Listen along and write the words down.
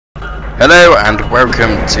Hello and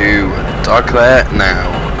welcome to Darklair Now.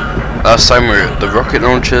 Last time we were at the rocket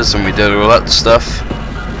launchers and we did all that stuff.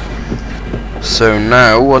 So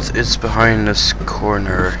now, what is behind this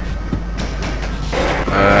corner?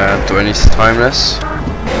 Do I need to time this? I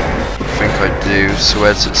think I do, so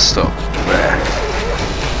where does it stop? There.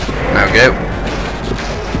 Now go.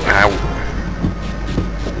 Ow.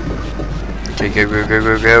 Okay,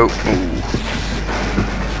 go. Ooh.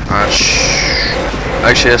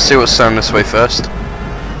 Actually, let's see what's down this way first.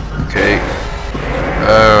 Okay.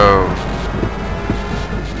 Oh.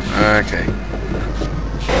 Okay.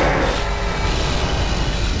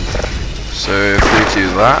 So if we do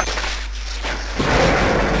that,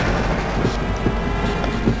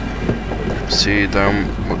 see down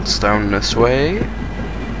what's down this way.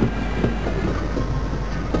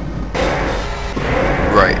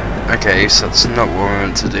 Right. Okay, so that's not what we're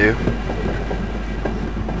meant to do.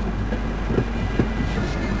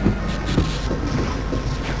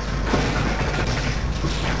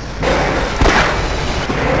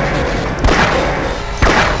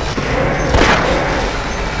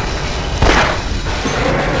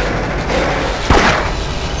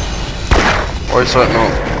 Why is that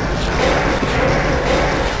not?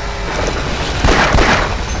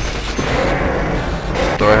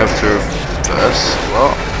 Do I have to reverse?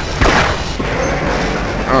 What?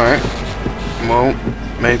 Alright. Well,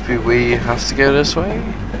 maybe we have to go this way?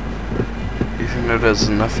 Even though there's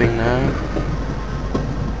nothing now?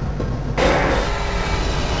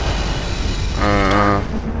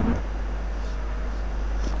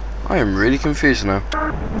 I am really confused now.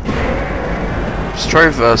 Let's try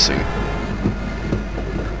reversing.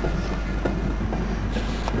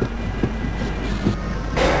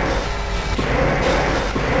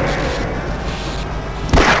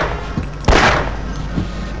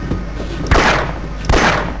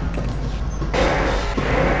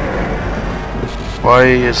 Why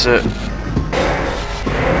is it?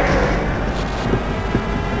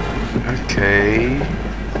 Okay.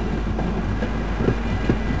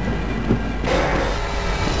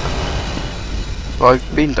 Well,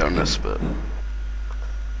 I've been down this bit.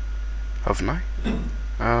 Haven't I?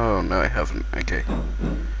 Oh, no I haven't. Okay.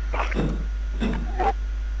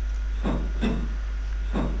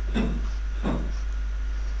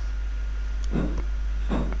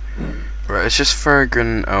 Right, it's just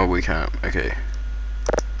Ferrigan. Oh, we can't. Okay.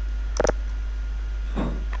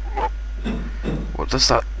 What does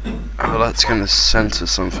that? Oh, that's going to center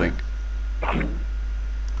something. And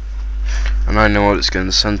I know what it's going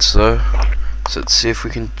to center. So let's see if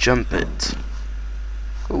we can jump it.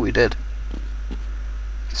 Oh, we did.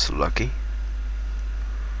 It's lucky.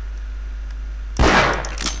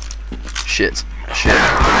 Shit.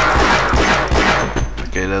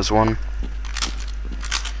 Okay, there's one.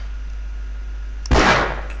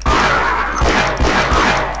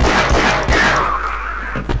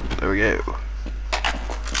 There we go.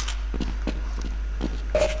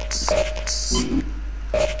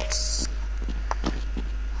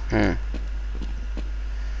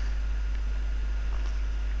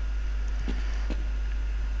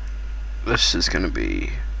 This is gonna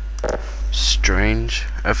be strange.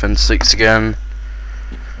 FN6 again.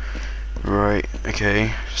 Right,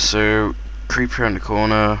 okay. So, creep around the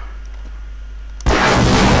corner.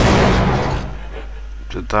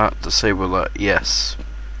 Did that disable that? Yes.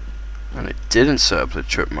 And it didn't set up the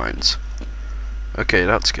trip mines. Okay,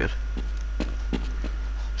 that's good.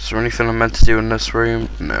 Is there anything I'm meant to do in this room?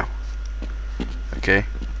 No. Okay.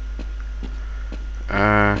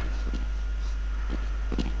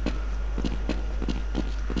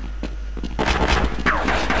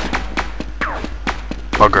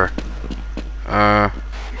 Bugger.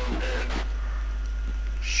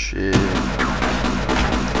 Shit.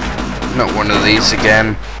 Not one of these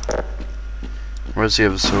again. Where's the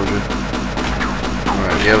other soldier?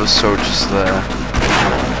 Alright, the other soldier's there.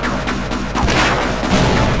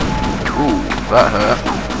 Ooh, that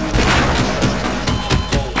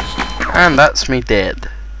hurt. And that's me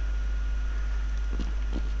dead.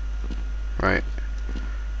 Right.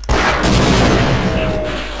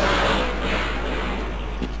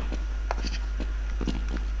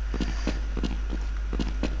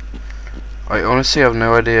 I honestly have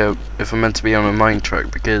no idea if I'm meant to be on a mine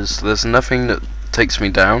track because there's nothing that takes me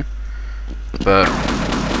down, but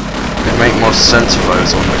it'd make more sense if I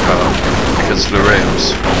was on the car because of the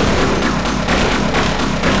rails.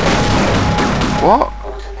 What?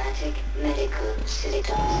 Automatic medical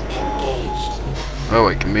systems engaged. Oh,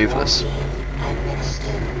 I can move this.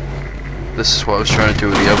 This is what I was trying to do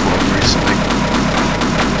with the other one recently.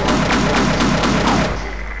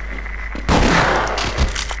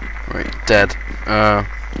 Right, dead.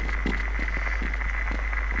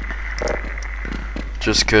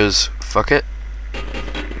 Just 'cause fuck it.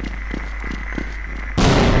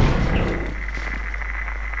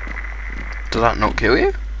 Did that not kill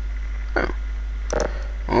you? Oh.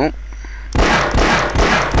 Oh.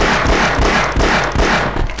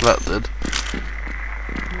 That did.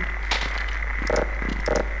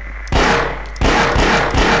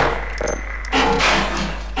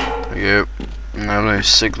 Yep. Now no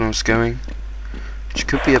signals going, which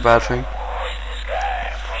could be a bad thing.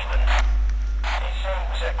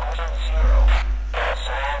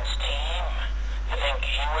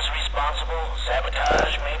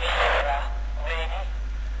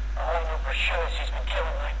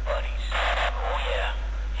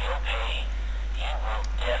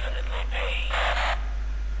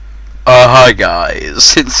 Hi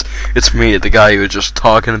guys, it's me, the guy you were just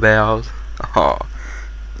talking about. Oh.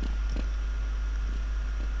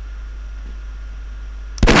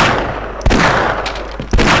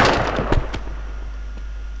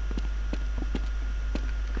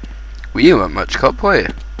 Well, you weren't much cop, were you?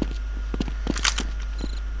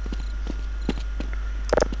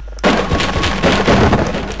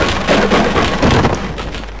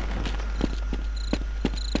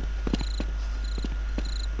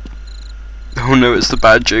 Oh no, it's the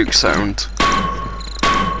bad joke sound.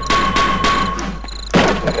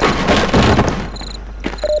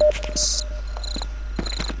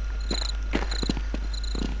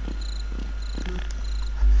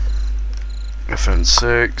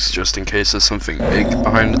 FN6, just in case there's something big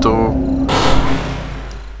behind the door.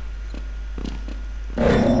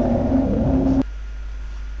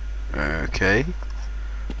 Okay.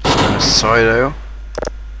 So side aisle.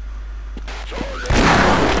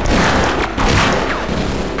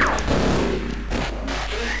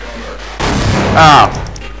 Ah,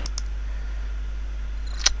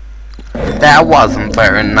 that wasn't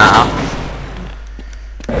fair enough.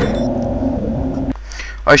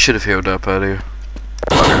 I should have healed up earlier.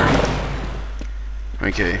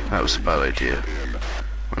 Okay, that was a bad idea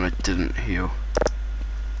when I didn't heal.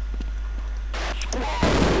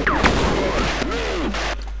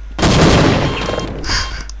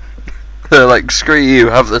 They're like, screw you,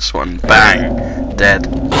 have this one. Bang, dead.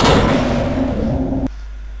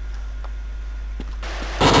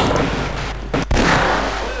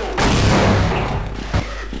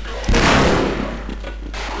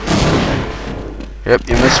 Yep,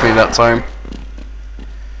 you missed me that time.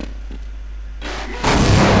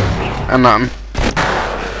 And that one.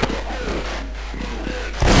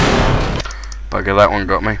 Bugger, that one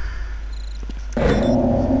got me.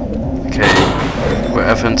 Okay, we're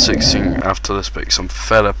FN6ing after this bit, 'cause I'm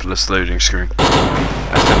fed up with this loading screen.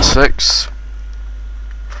 FN6.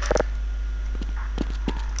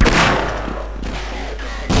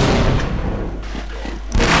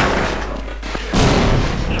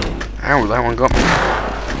 Ow, that one got me.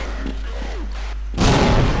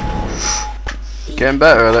 Getting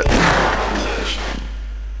better at it.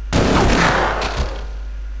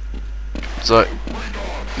 So,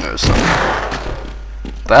 no, it's not.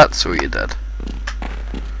 That's what you did.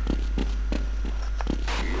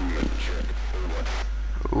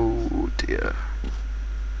 Oh dear.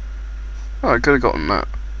 Oh, I could have gotten that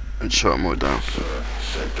and shot him all down.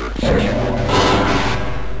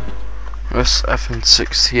 Let's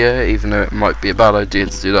FN6 here, even though it might be a bad idea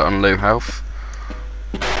to do that on low health.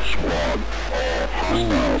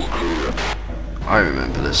 Ooh. I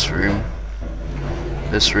remember this room.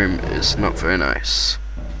 This room is not very nice.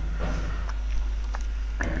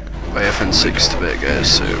 I FN6'd a bit ago,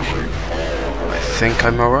 so I think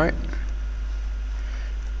I'm alright.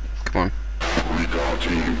 Come on. Recall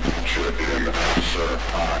team, check in. Sir,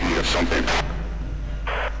 I hear something.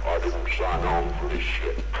 I didn't sign on for this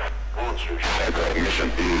shit. Monsters. That mission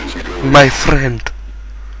is good. My friend.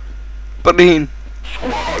 Benin.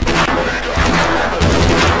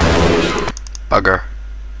 Bugger.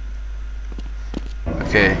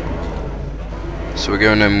 Okay. So we're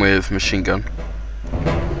going in with machine gun.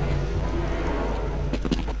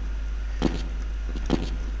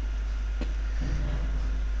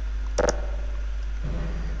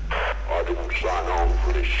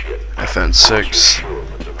 FN6.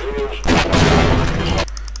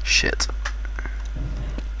 Shit.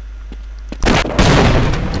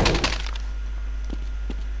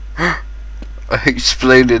 I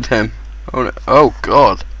exploded him. Oh no. Oh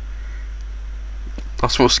god.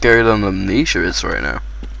 That's more scary than Amnesia is right now.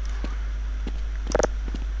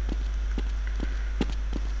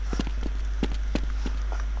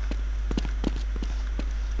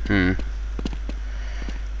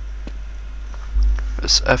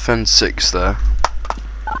 It's FN6 there.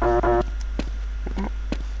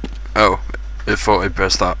 Oh, it thought I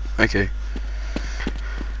pressed that. Okay.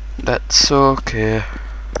 That's okay.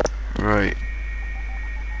 Right.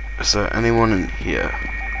 Is there anyone in here?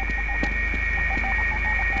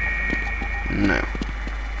 No.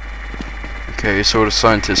 Okay, so the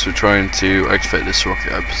scientists were trying to activate this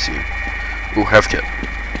rocket, I presume. Ooh, health kit.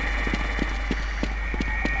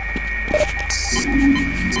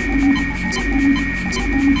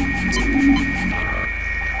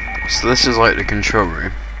 So this is like the control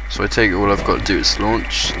room. So I take it all I've got to do is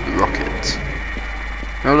launch the rocket.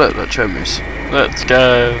 Oh look, that chair moves. Let's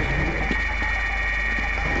go!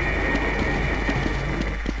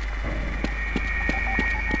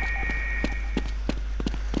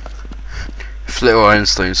 If Little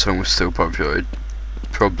Einstein song was still popular, I'd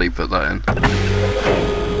probably put that in.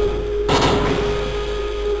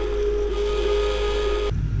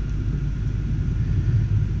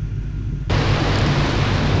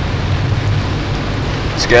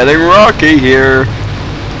 It's getting rocky here.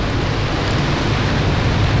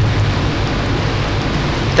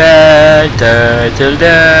 Da da da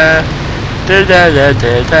da da da da da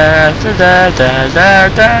da da da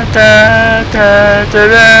da da da da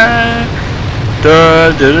da. Da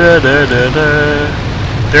da da da da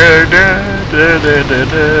da da da da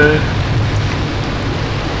da.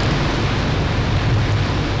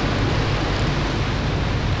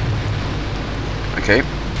 Okay.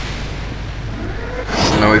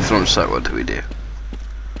 So now we've launched that, what do we do?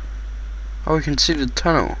 Oh, we can see the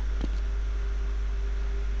tunnel.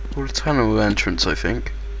 Or the tunnel entrance, I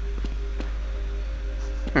think.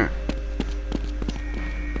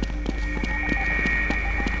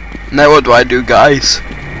 Now what do I do, guys?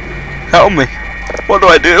 Help me! What do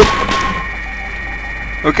I do?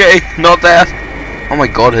 Okay, not that! Oh my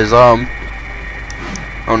god, his arm.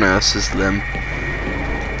 Oh no, that's his limb.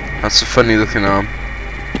 That's a funny looking arm.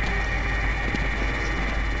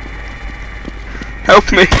 Help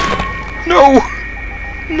me! No!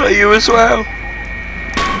 Not you as well!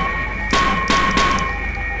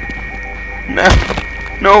 No!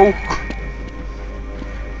 No!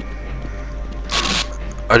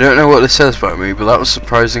 I don't know what this says about me, but that was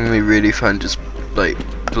surprisingly really fun, just like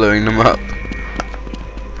blowing them up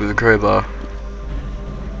with a crowbar.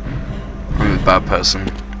 I'm a bad person.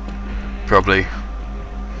 Probably.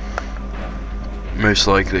 Most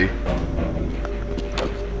likely.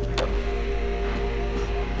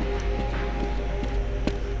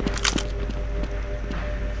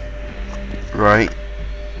 Right.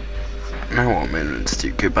 Now what am I meant to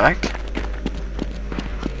do? Go back?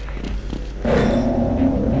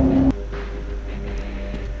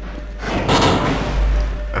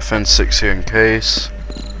 FN6 here in case.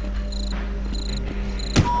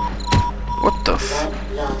 What the f?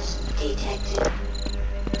 Blood loss detected.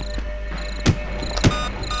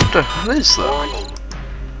 What the hell is that? Warning.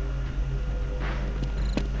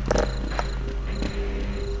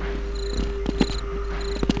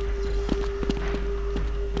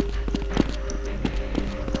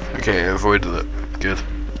 Okay, I avoided it. Good.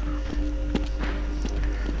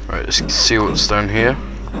 Right, let's see what's down here.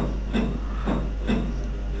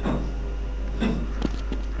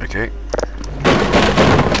 Okay.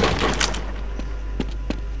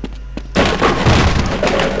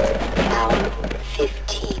 Power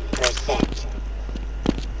 15%.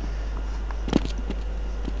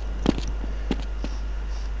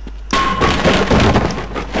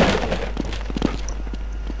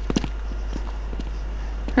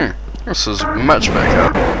 This is much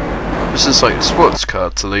better. This is like a sports car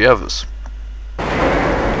to the others.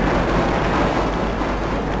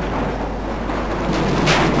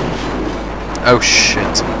 Oh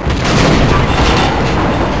shit.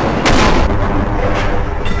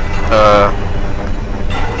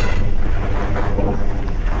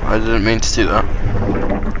 I didn't mean to do that.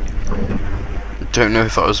 Don't know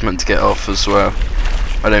if I was meant to get off as well.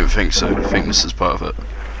 I don't think so. I think this is part of it.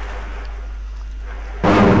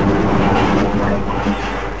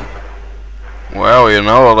 Well, you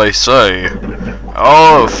know what they say.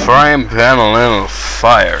 Oh, a frying pan in a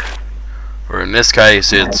fire. Or in this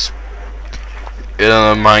case, it's in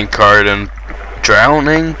a minecart and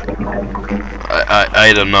drowning.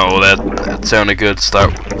 I don't know. That sounded good.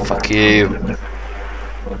 Start. Fuck you.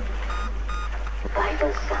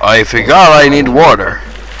 I forgot I need water.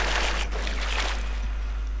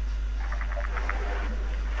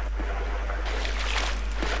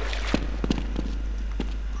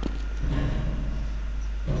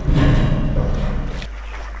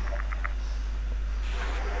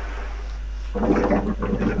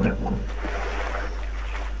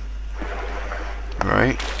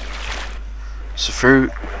 Right. So through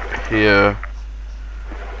here.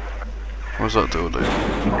 What's that door do?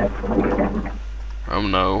 Oh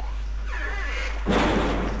no.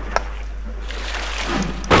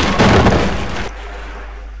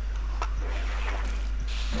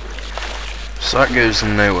 So that goes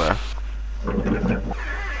nowhere.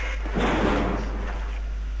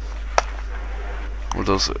 What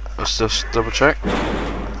does it? Let's just double check.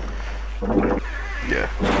 Yeah.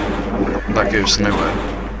 That goes nowhere.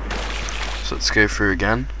 So let's go through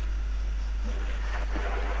again.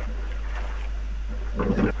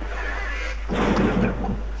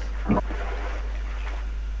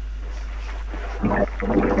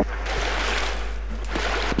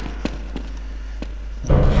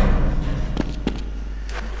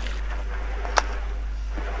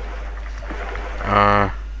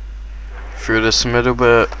 Through this middle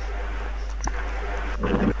bit.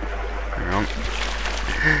 Hang on.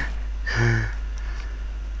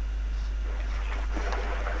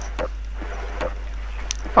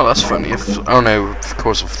 Oh, that's funny. Oh no, of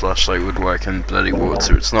course a flashlight would work in bloody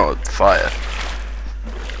water. It's not a fire.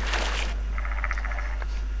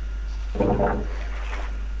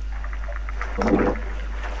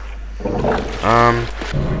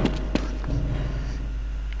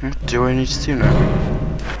 What do I need to do now?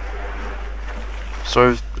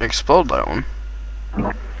 So I've explored that one.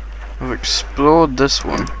 I've explored this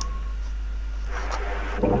one.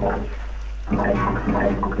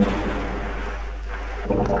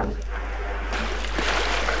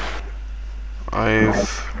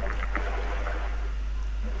 I've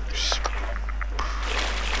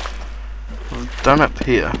done up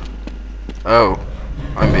here. Oh,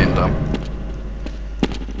 I'm being dumb.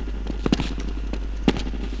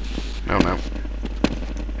 No, no.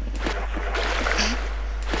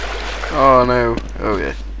 Oh no. Oh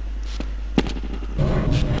yeah.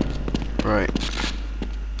 Right.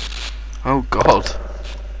 Oh god.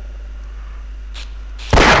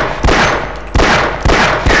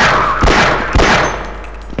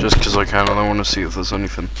 Just because I can, I don't want to see if there's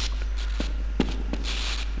anything.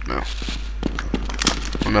 No.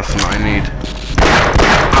 Nothing I need.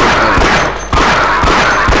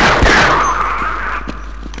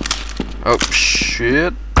 Oh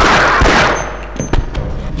shit.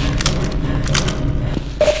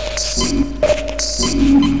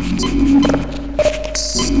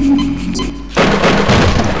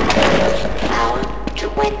 Power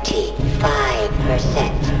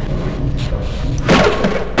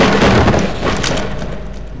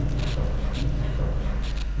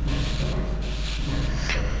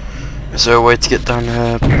Is there a way to get down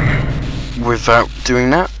here without doing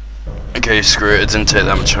that? Okay, screw it, it didn't take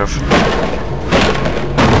that much off.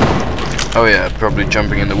 Oh yeah, probably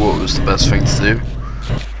jumping in the water was the best thing to do.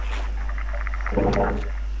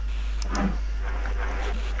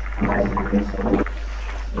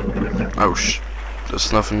 Oh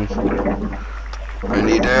there's nothing. I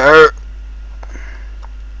need air.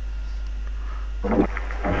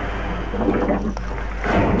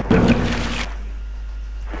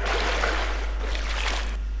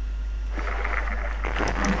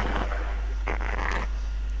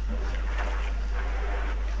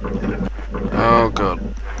 Oh god,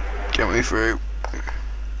 get me through.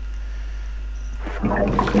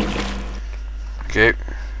 Okay,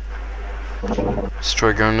 let's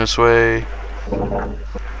try going this way.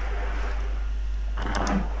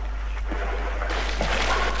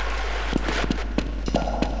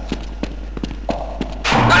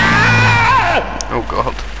 Oh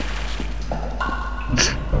god.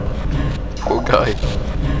 Poor guy.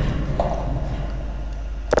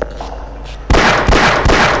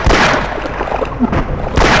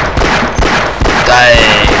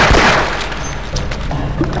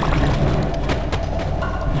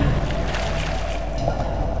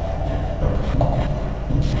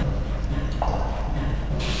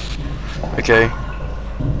 Okay.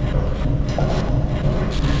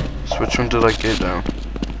 So which one did I get down?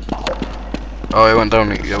 Oh, I went down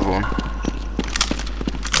the other one.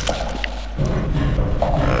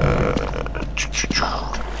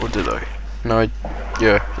 What did I? No,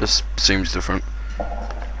 yeah, this seems different.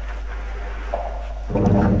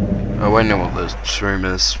 Oh, I know what this room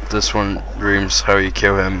is. This one room's how you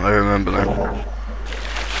kill him. I remember now.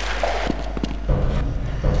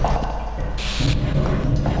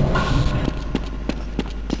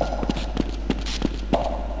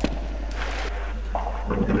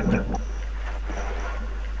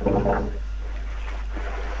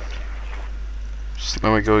 So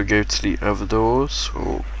now we gotta go to the other doors,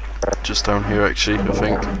 or just down here actually, I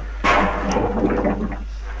think.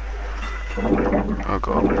 Oh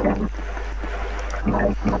god.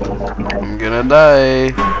 I'm gonna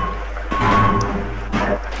die.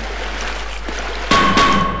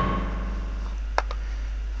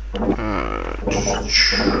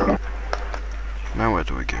 Now where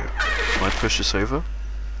do I go? Do I push this over?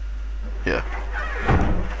 Yeah.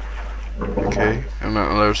 Okay, and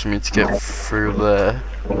that allows me to get through there.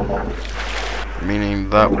 Meaning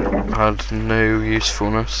that had no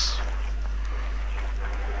usefulness.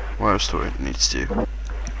 What else do I need to do?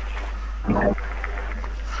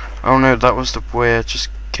 Oh no, that was the way I just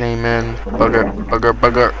came in. Bugger, bugger,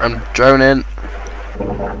 bugger, I'm drowning.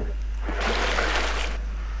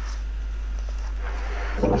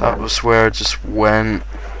 That was where I just went.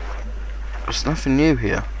 There's nothing new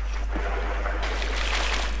here.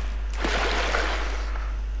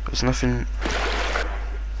 There's nothing.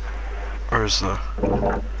 Or is there?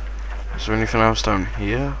 Is there anything else down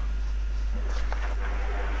here?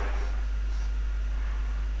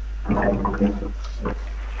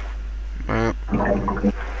 No.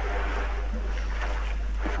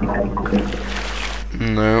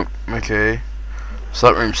 No. Okay. So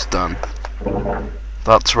that room's done.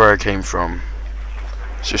 That's where I came from.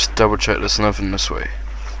 Let's just double check there's nothing this way.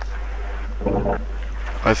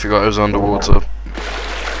 I forgot I was underwater.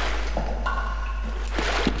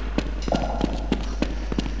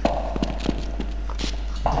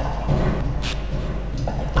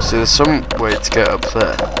 See, there's some way to get up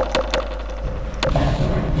there.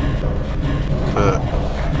 But...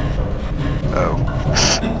 oh.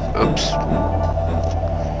 Oops.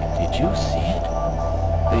 Did you see it?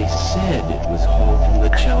 They said it was hauled from the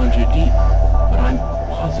Challenger Deep, but I'm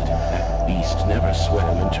positive that beast never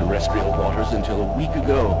swam in terrestrial waters until a week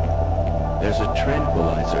ago. There's a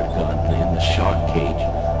tranquilizer gun in the shark cage,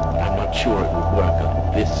 but I'm not sure it would work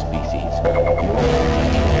on this species.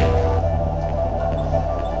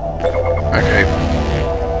 Okay.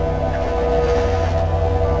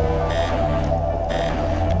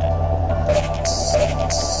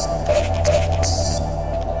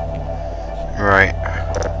 Right.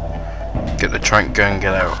 Get the trank gun,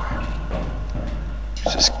 get out.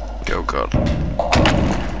 Just go, God.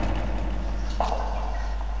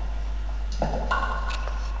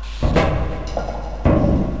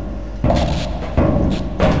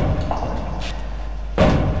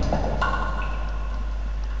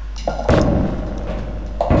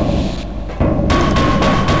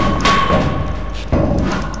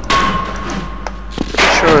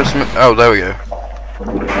 Oh, there we go.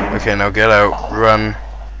 Okay, now get out, run.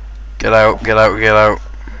 Get out, get out, get out.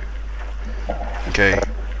 Okay.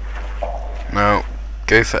 Now,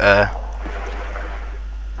 go for air.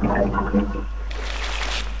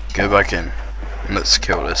 Go back in. And let's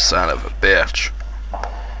kill this son of a bitch.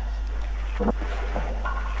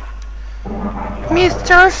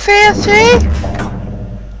 Mr. Fancy?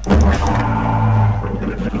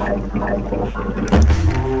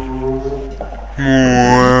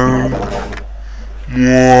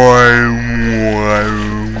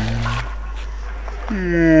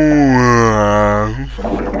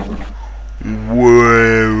 Where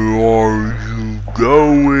are you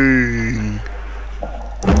going?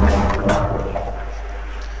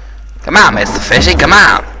 Come on, Mr. Fishy, come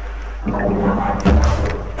on!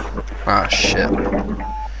 Ah, shit.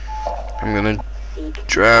 I'm gonna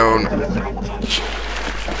drown.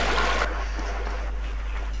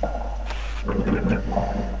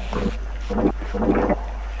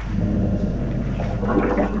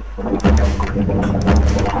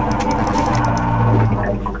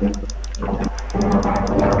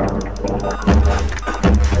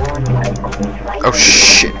 Oh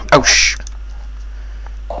shit! Oh sh!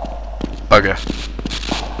 Bugger!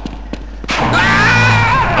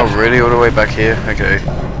 Oh really? All the way back here? Okay.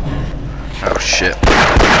 Oh shit!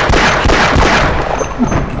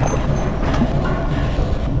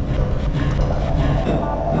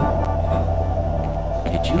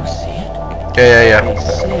 Did you see it? Yeah. They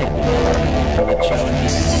said the Challenger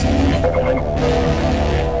Deep, but I'm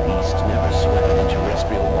that beast never swam in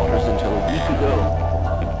terrestrial waters until a week ago.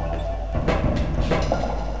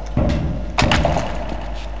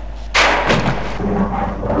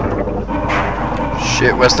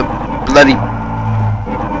 Shit, where's the bloody...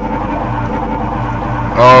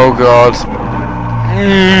 oh god.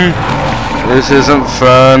 This isn't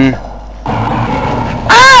fun.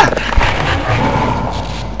 Ah!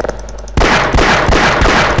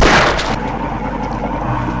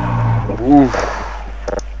 Oof.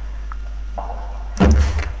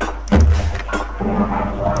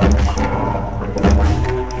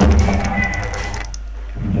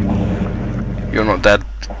 You're not dead.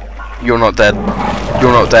 You're not dead.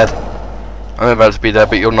 You're not dead. I'm about to be dead,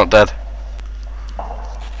 but you're not dead.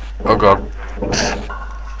 Oh god.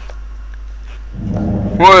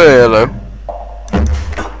 Whoa, hello.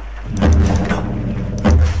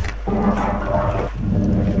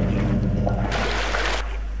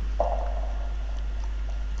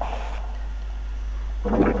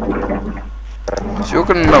 So you're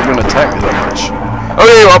not gonna attack me that much. Oh,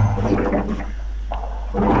 there you are!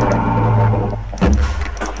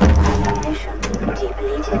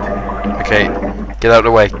 Okay, get out of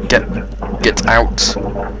the way. Get out.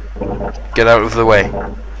 Get out of the way.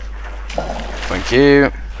 Thank you.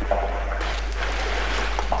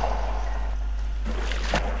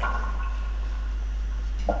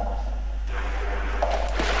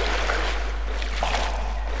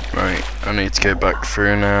 Right, I need to go back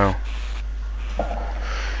through now.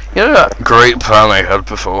 You know that great plan I had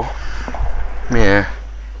before? Yeah.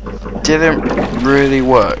 Didn't really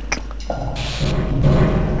work.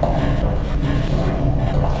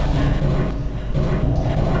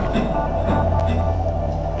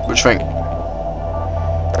 What do you think?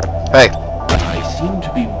 Hey, I seem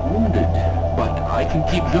to be wounded, but I can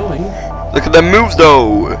keep going. look at them moves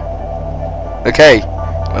though! Okay,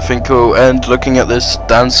 I think we'll end looking at this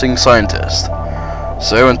dancing scientist.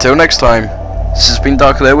 So until next time, this has been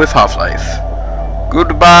Darkler with Half-Life.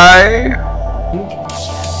 Goodbye!